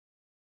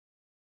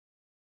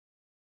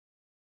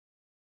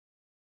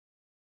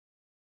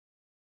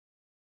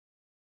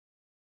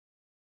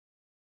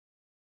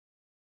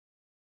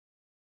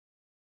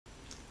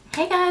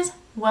Hey guys,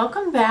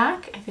 welcome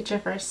back. If it's your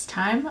first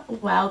time,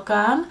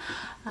 welcome.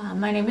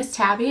 My name is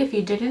Tabby, if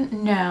you didn't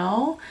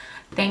know.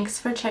 Thanks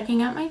for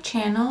checking out my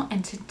channel,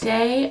 and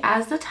today,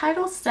 as the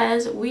title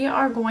says, we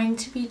are going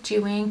to be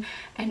doing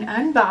an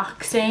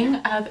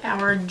unboxing of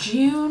our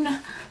June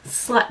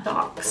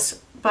SlutBox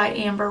by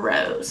Amber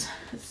Rose.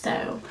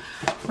 So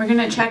we're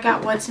going to check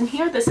out what's in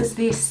here. This is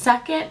the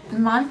second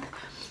month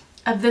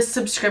of this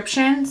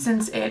subscription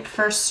since it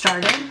first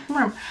started.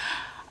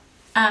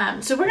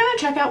 So we're going to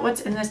check out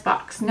what's in this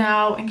box.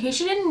 Now, in case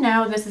you didn't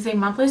know, this is a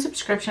monthly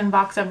subscription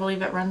box. I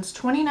believe it runs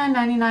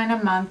 $29.99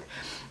 a month,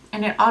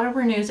 and it auto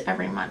renews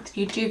every month.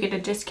 You do get a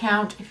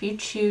discount if you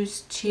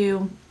choose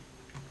to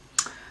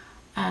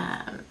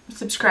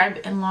subscribe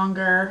in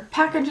longer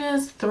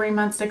packages, 3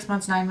 months, 6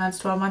 months, 9 months,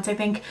 12 months. I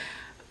think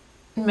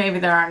maybe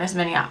there aren't as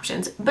many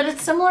options, but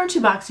it's similar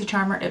to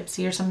BoxyCharm or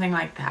Ipsy or something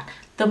like that.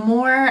 The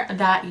more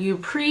that you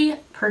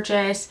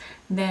pre-purchase,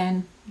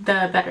 then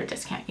the better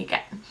discount you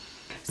get.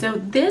 So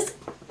this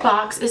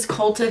box is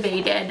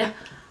cultivated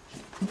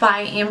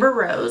by Amber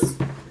Rose,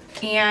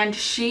 and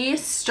she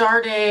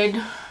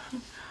started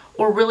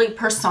or really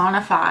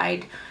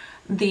personified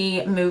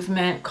the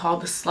movement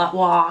called the Slut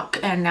Walk,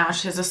 and now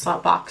she has a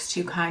Slut Box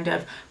to kind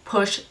of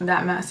push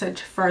that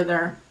message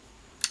further.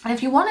 And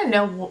if you want to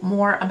know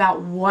more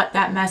about what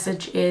that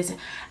message is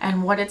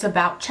and what it's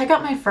about, check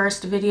out my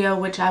first video,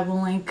 which I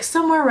will link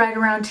somewhere right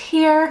around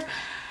here,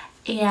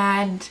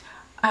 and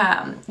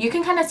you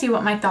can kind of see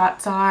what my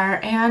thoughts are.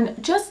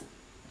 And just,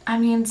 I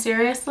mean,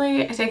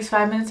 seriously, it takes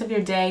 5 minutes of your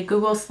day.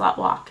 Google Slut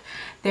Walk.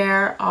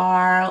 There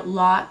are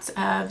lots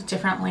of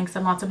different links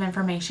and lots of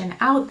information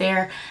out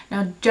there.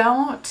 Now,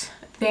 don't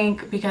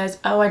think because,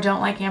 oh, I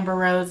don't like Amber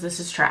Rose, this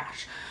is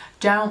trash.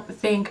 Don't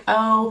think,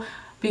 oh,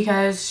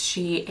 because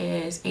she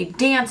is a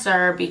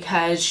dancer,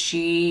 because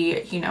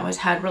she, you know, has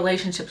had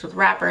relationships with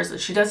rappers,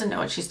 that she doesn't know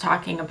what she's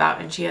talking about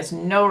and she has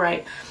no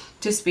right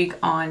to speak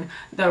on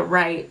the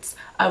rights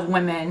of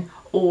women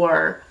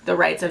or the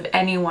rights of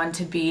anyone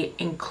to be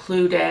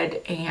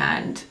included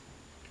and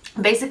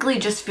basically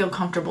just feel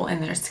comfortable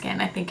in their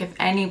skin. I think if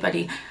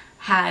anybody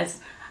has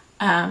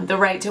the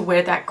right to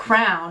wear that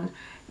crown,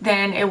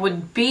 then it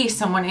would be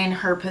someone in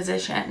her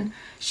position.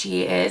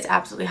 She is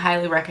absolutely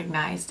highly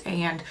recognized,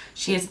 and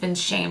she has been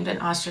shamed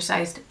and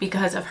ostracized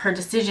because of her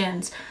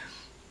decisions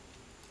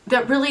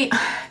that really,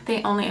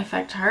 they only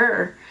affect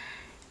her,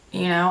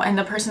 you know, and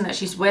the person that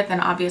she's with,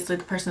 and obviously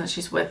the person that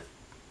she's with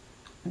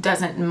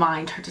doesn't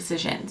mind her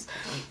decisions.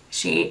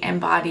 She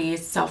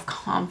embodies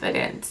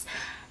self-confidence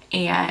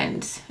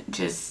and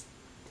just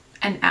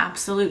an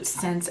absolute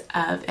sense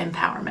of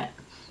empowerment,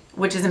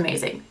 which is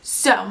amazing.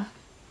 So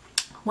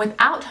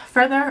without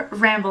further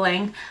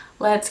rambling,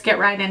 let's get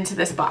right into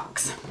this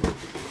box.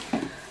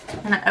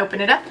 I'm gonna open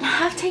it up. I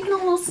have taken a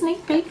little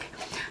sneak peek,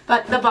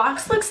 but the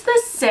box looks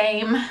the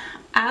same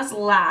as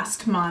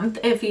last month,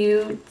 if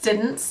you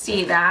didn't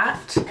see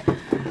that,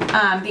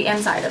 the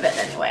inside of it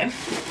anyway.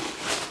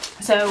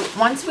 So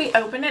once we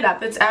open it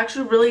up, it's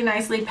actually really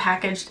nicely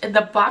packaged.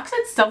 The box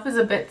itself is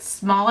a bit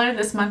smaller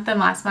this month than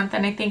last month,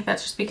 and I think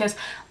that's just because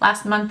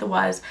last month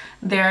was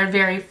their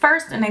very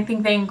first, and I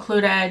think they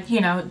included,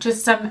 you know,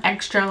 just some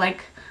extra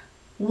like,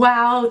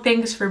 wow,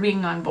 thanks for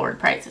being on board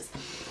prices.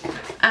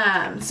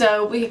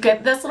 So we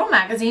get this little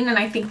magazine, and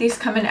I think these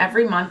come in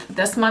every month.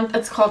 This month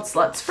it's called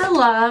Sluts for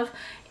Love,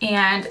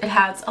 and it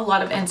has a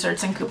lot of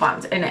inserts and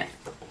coupons in it.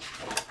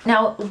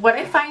 Now, what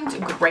I find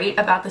great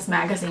about this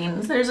magazine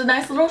is there's a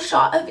nice little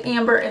shot of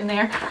Amber in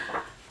there,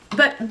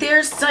 but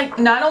there's like,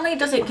 not only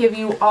does it give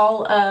you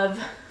all of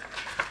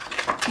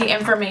the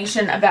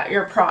information about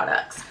your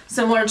products,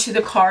 similar to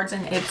the cards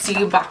in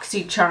Ipsy,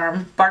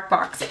 BoxyCharm,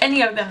 BarkBox,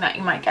 any of them that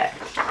you might get,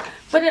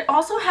 but it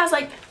also has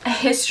like a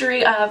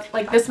history of,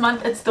 like this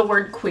month it's the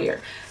word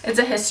queer. It's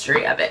a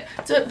history of it.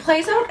 So it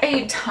plays out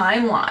a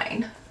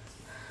timeline.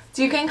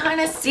 So you can kind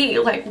of see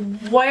like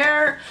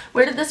where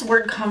did this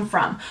word come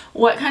from?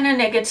 What kind of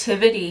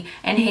negativity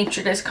and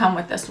hatred has come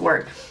with this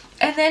word?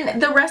 And then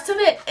the rest of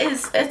it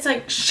is, it's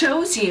like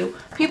shows you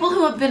people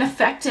who have been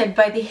affected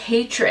by the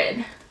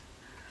hatred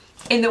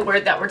in the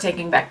word that we're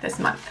taking back this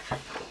month.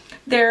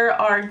 There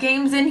are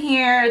games in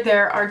here.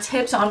 There are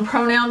tips on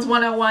pronouns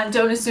 101.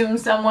 Don't assume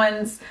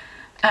someone's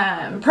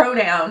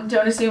pronoun.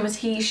 Don't assume it's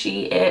he,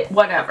 she, it,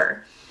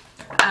 whatever.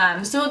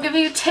 So it'll give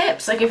you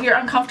tips, like if you're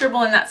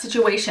uncomfortable in that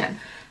situation.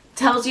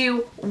 Tells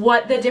you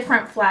what the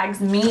different flags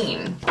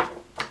mean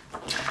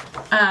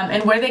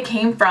and where they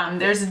came from.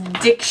 There's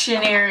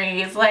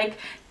dictionaries. Like,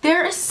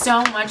 there is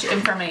so much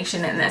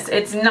information in this.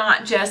 It's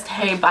not just,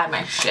 hey, buy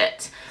my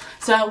shit.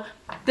 So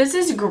this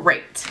is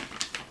great.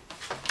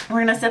 We're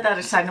gonna set that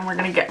aside and we're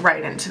gonna get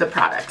right into the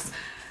products.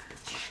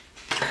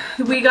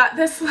 We got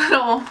this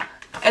little,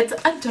 it's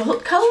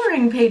adult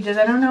coloring pages.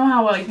 I don't know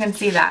how well you can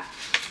see that,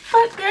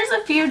 but there's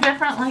a few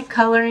different like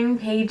coloring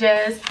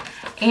pages.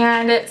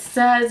 And it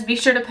says, be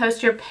sure to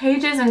post your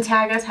pages and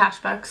tag us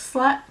hashtag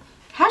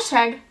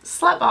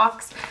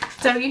SlutBox.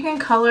 So you can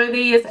color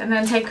these and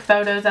then take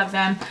photos of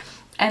them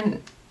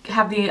and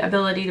have the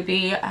ability to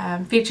be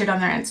featured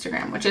on their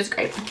Instagram, which is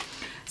great.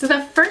 So the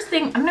first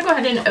thing, I'm gonna go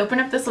ahead and open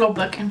up this little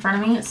book in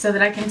front of me so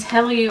that I can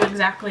tell you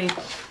exactly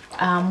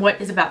what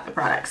is about the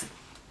products.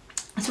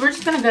 So we're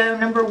just gonna go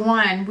number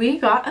one. We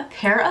got a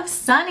pair of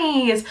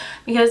sunnies,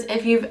 because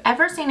if you've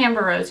ever seen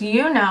Amber Rose,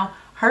 you know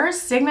her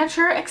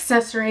signature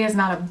accessory is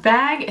not a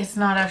bag, it's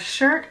not a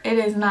shirt, it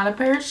is not a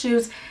pair of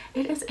shoes,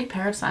 it is a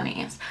pair of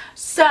sunnies.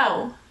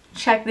 So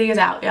check these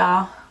out,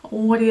 y'all.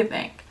 What do you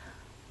think?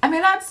 I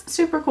mean, that's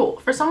super cool.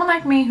 For someone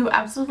like me who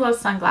absolutely loves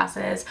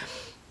sunglasses,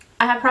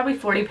 I have probably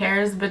 40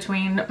 pairs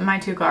between my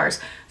two cars.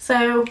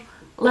 So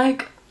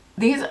like,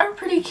 these are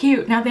pretty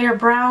cute. Now they are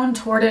brown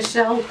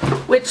tortoiseshell,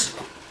 which,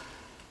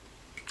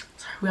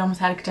 we almost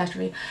had a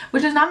catastrophe,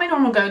 which is not my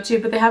normal go-to,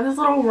 but they have this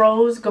little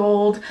rose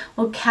gold,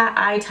 little cat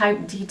eye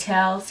type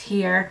details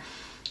here.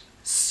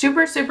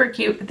 Super, super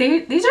cute.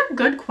 These are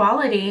good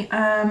quality.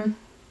 They're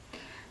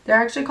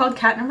actually called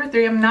Cat Number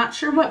 3. I'm not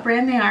sure what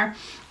brand they are,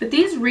 but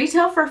these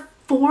retail for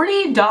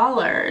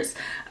 $40.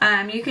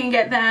 You can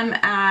get them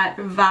at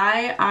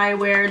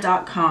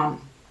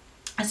vieyewear.com.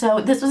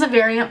 So this was a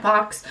variant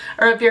box,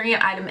 or a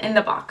variant item in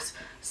the box.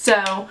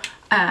 So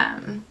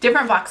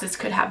different boxes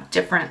could have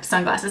different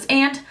sunglasses,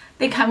 and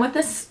they come with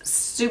this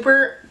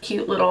super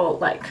cute little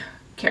like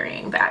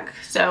carrying bag,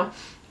 so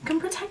you can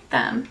protect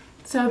them.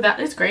 So that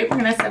is great. We're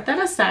gonna set that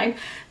aside.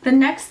 The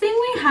next thing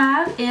we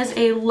have is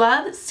a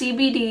Love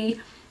CBD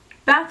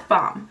bath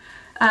bomb.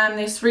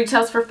 This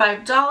retails for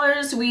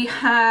 $5. We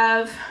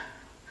have,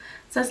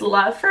 it says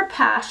Love for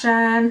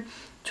Passion,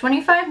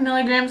 25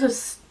 milligrams of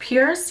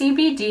pure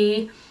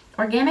CBD,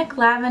 organic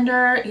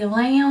lavender,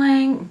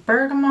 ylang-ylang,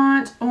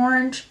 bergamot,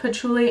 orange,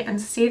 patchouli, and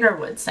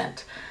cedarwood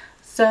scent.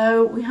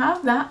 So we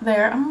have that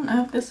there. I don't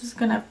know if this is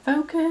gonna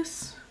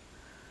focus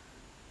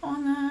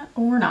on that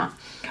or not,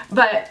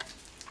 but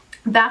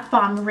bath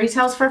bomb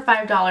retails for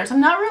 $5.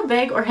 I'm not real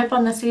big or hip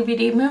on the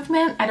CBD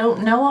movement. I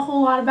don't know a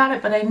whole lot about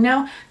it, but I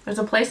know there's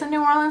a place in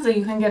New Orleans that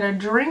you can get a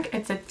drink.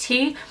 It's a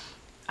tea.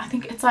 I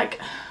think it's like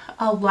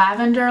a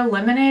lavender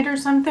lemonade or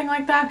something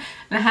like that,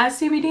 and it has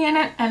CBD in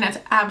it, and it's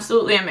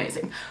absolutely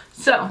amazing.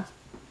 So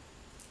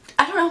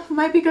I don't know,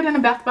 might be good in a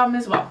bath bomb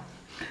as well.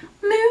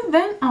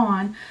 Moving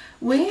on,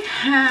 we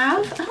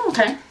have, oh,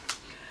 okay,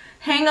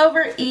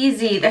 Hangover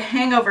Easy, the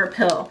hangover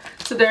pill.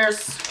 So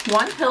there's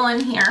one pill in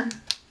here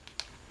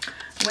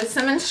with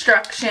some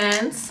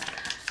instructions.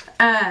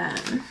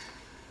 It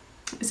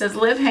says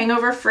live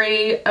hangover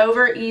free,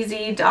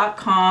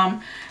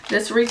 overeasy.com.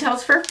 This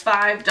retails for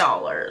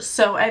 $5.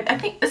 So I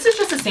think this is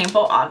just a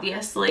sample,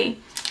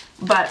 obviously,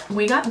 but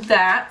we got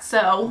that.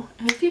 So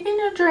if you get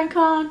your drink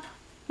on,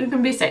 you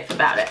can be safe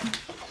about it.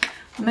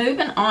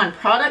 Moving on,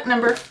 product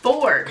number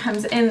 4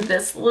 comes in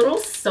this little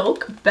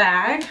silk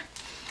bag.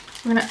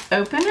 We're gonna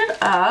open it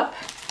up,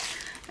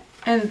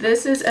 and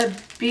this is a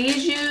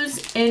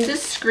Bijou's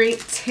Indiscreet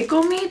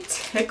Tickle Me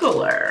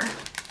Tickler.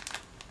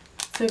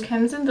 So it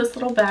comes in this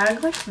little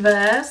bag like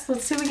this.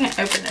 Let's see if we can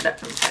open it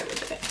up and play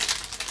with it.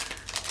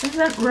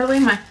 Isn't really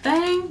my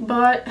thing,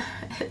 but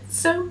it's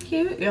so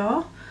cute,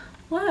 y'all.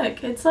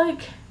 Look, it's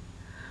like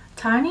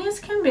tiny as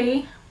can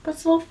be.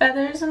 Puts little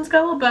feathers and it's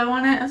got a little bow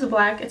on it. It's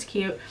black. It's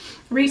cute.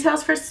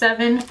 Retails for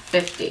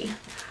 $7.50.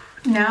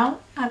 Now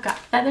I've got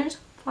feathers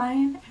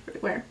flying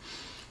everywhere.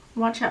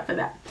 Watch out for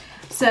that.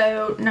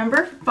 So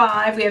number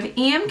 5, we have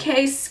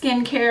EMK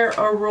Skincare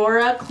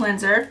Aurora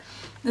Cleanser.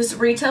 This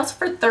retails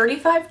for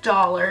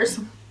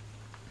 $35.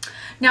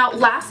 Now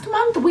last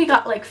month we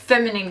got like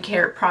feminine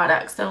care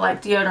products, so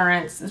like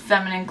deodorants,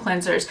 feminine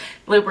cleansers,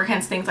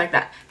 lubricants, things like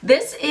that.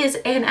 This is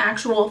an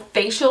actual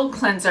facial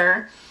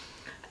cleanser.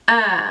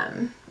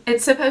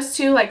 It's supposed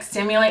to like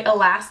stimulate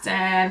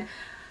elastin,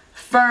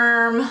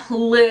 firm,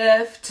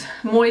 lift,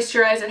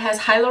 moisturize. It has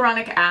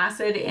hyaluronic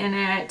acid in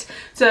it.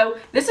 So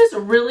this is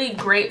really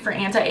great for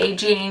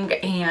anti-aging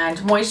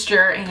and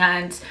moisture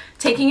and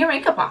taking your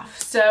makeup off.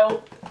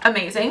 So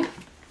amazing.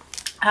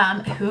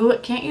 Who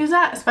can't use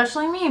that?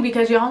 Especially me,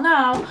 because y'all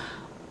know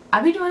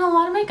I be doing a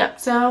lot of makeup,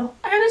 so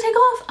I gotta take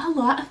off a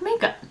lot of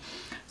makeup.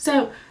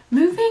 So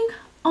moving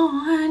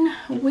on,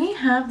 we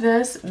have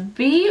this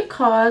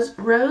Because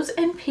Rose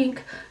and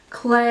Pink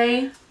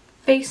Clay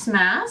Face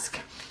Mask.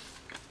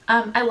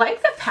 I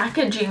like the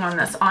packaging on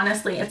this,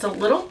 honestly. It's a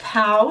little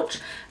pouch,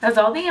 has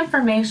all the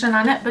information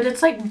on it, but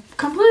it's like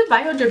completely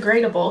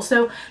biodegradable.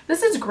 So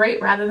this is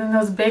great rather than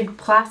those big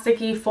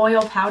plasticky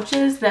foil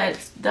pouches that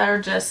are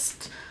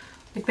just,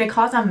 like, they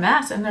cause a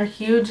mess and they're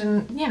huge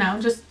and, you know,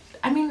 just,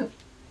 I mean,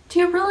 do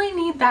you really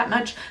need that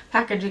much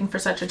packaging for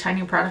such a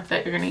tiny product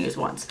that you're going to use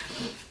once?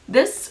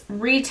 This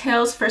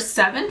retails for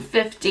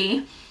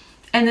 $7.50,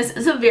 and this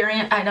is a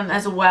variant item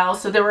as well.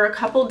 So there were a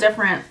couple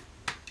different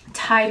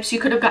types. You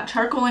could have got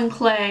charcoal and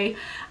clay.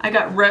 I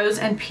got rose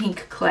and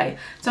pink clay.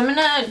 So I'm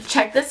going to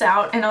check this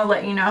out and I'll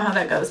let you know how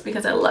that goes,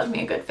 because I love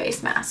me a good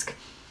face mask.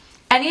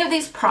 Any of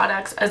these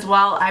products as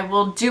well, I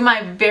will do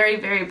my very,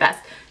 very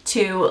best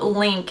to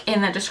link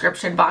in the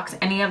description box,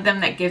 any of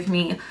them that give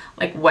me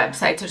like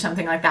websites or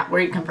something like that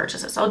where you can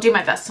purchase this. I'll do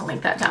my best to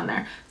link that down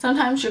there.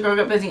 Sometimes your girl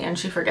get busy and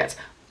she forgets,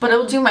 but I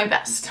will do my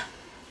best.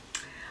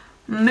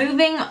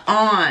 Moving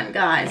on,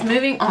 guys,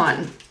 moving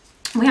on.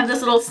 We have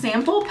this little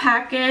sample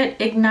packet,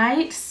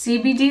 Ignite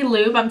CBD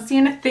Lube. I'm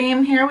seeing a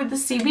theme here with the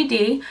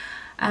CBD.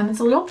 It's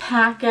a little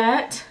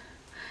packet.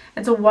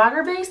 It's a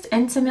water-based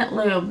intimate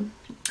lube.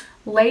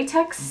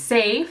 Latex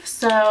safe,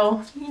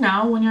 so, you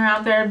know, when you're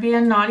out there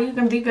being naughty, you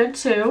can be good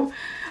too.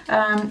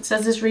 It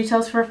says this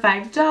retails for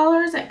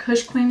 $5 at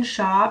Cush Queen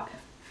Shop.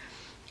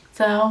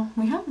 So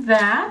we have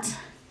that.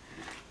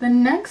 The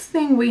next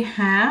thing we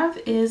have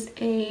is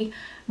a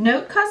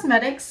Note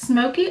Cosmetics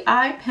Smoky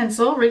Eye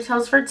Pencil.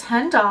 Retails for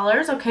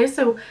 $10. Okay,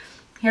 so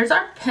here's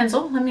our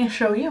pencil. Let me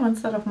show you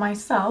instead of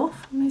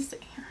myself. Let me see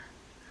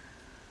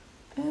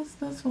here. Is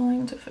this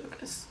willing to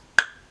focus?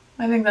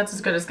 I think that's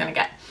as good as it's gonna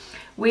get.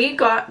 We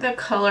got the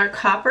color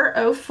Copper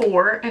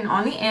 04, and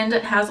on the end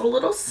it has a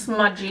little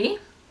smudgy.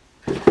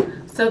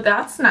 So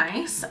that's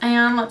nice.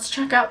 And let's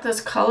check out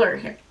this color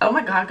here. Oh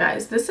my god,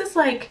 guys, this is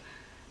like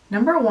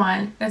number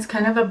one. It's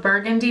kind of a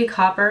burgundy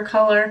copper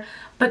color,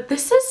 but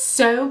this is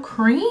so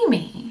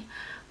creamy.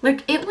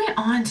 Like, it went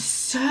on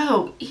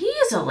so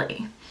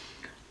easily.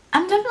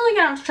 I'm definitely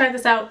gonna have to try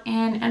this out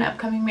in an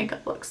upcoming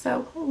makeup look,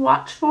 so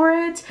watch for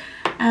it.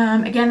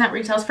 Again, that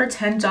retails for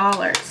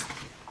 $10.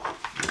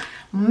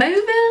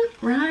 Moving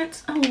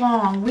right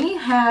along, we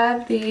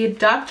have the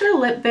Dr.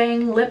 Lip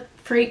Bang Lip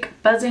Freak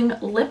Buzzing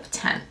Lip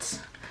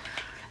Tint.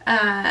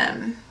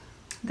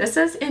 This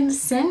is in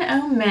Sin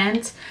O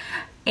Mint,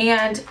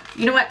 and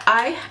you know what?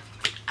 I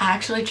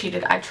actually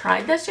cheated. I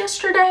tried this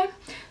yesterday.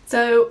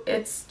 So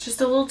it's just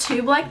a little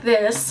tube like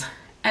this,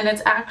 and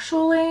it's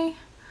actually,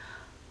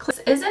 this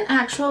isn't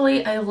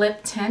actually a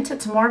lip tint.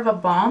 It's more of a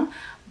balm,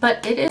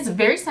 but it is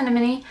very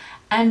cinnamony,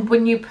 and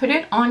when you put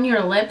it on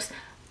your lips,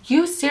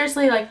 you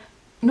seriously, like,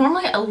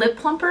 normally a lip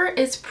plumper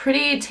is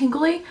pretty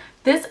tingly.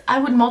 This, I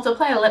would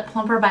multiply a lip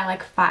plumper by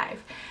like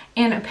 5.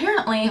 And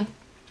apparently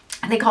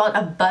they call it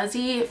a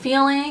buzzy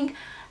feeling.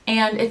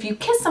 And if you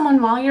kiss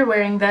someone while you're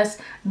wearing this,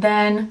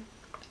 then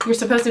you're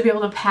supposed to be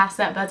able to pass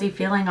that buzzy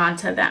feeling on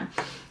to them.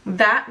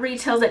 That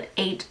retails at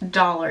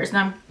 $8. And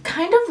I'm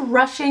kind of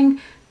rushing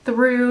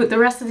through the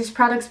rest of these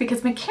products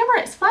because my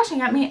camera is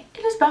flashing at me.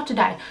 It is about to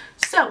die.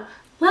 So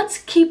let's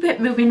keep it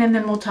moving and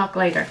then we'll talk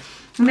later.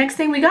 Next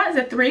thing we got is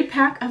a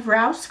 3-pack of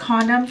Rouse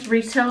condoms.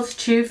 Retails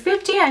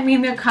 $2.50. I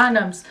mean, they're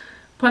condoms.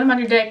 Put them on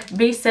your dick.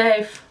 Be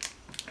safe.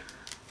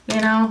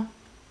 You know,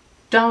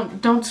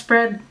 don't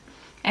spread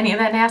any of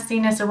that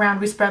nastiness around.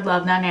 We spread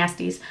love, not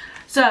nasties.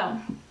 So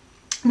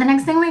the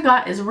next thing we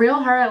got is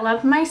Real Her I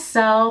Love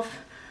Myself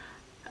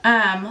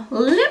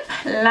lip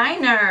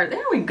liner.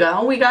 There we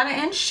go. We got it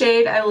in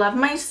shade I Love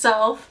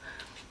Myself.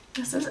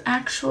 This is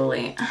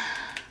actually,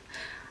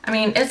 I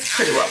mean, it's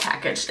pretty well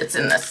packaged. It's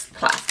in this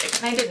plastic,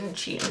 and I didn't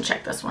cheat and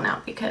check this one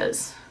out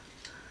because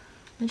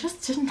I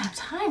just didn't have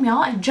time,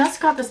 y'all. I just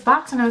got this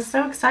box and I was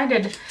so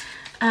excited,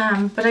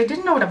 but I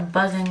didn't know what a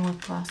buzzing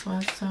lip gloss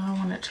was, so I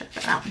want to check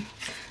that out.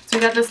 So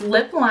we got this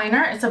lip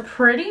liner. It's a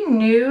pretty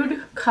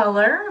nude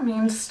color. I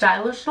mean,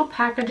 stylish little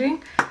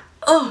packaging.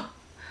 Oh,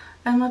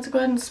 and let's go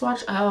ahead and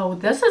swatch. Oh,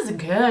 this is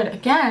good.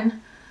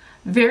 Again,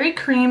 very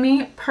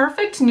creamy,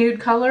 perfect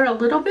nude color, a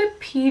little bit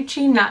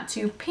peachy, not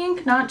too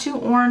pink, not too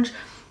orange.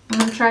 I'm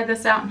going to try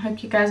this out and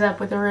hook you guys up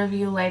with a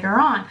review later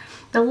on.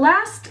 The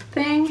last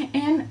thing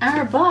in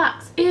our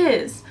box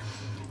is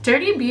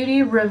Dirty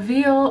Beauty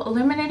Reveal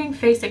Illuminating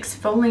Face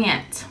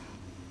Exfoliant.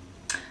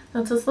 So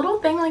it's this little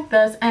thing like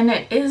this, and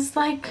it is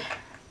like,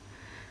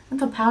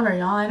 it's a powder,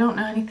 y'all. I don't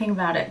know anything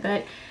about it,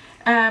 but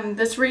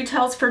this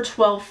retails for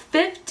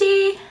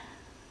 $12.50.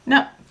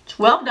 No,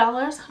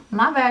 $12.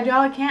 My bad,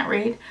 y'all. I can't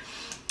read.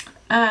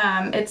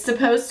 It's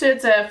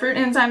a fruit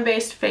enzyme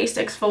based face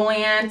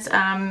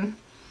exfoliant.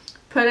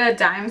 Put a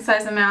dime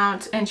size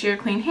amount into your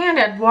clean hand,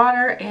 add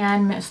water,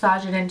 and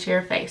massage it into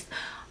your face.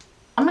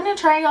 I'm going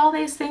to try all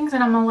these things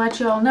and I'm going to let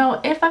you all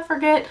know. If I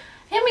forget,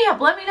 hit me up.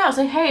 Let me know.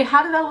 Say, hey,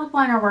 how did that lip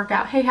liner work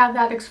out? Hey, how did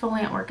that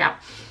exfoliant work out?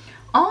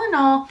 All in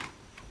all,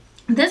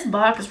 this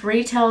box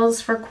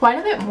retails for quite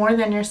a bit more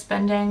than you're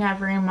spending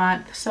every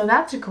month. So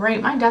that's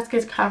great. My desk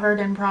is covered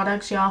in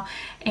products, y'all.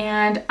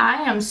 And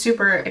I am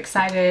super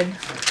excited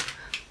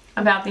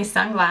about these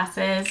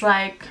sunglasses.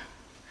 Like,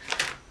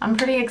 I'm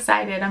pretty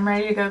excited. I'm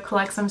ready to go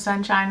collect some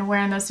sunshine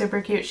wearing those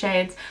super cute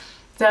shades.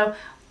 So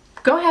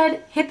go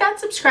ahead, hit that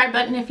subscribe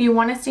button if you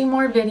want to see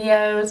more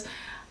videos,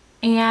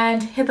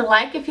 and hit the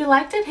like if you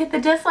liked it, hit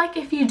the dislike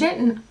if you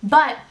didn't.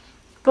 But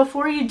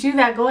before you do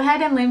that, go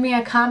ahead and leave me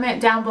a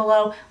comment down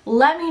below.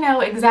 Let me know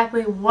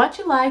exactly what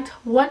you liked,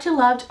 what you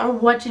loved, or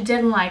what you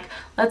didn't like.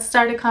 Let's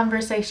start a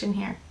conversation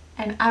here.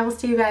 And I will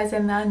see you guys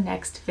in the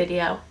next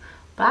video.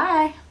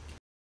 Bye!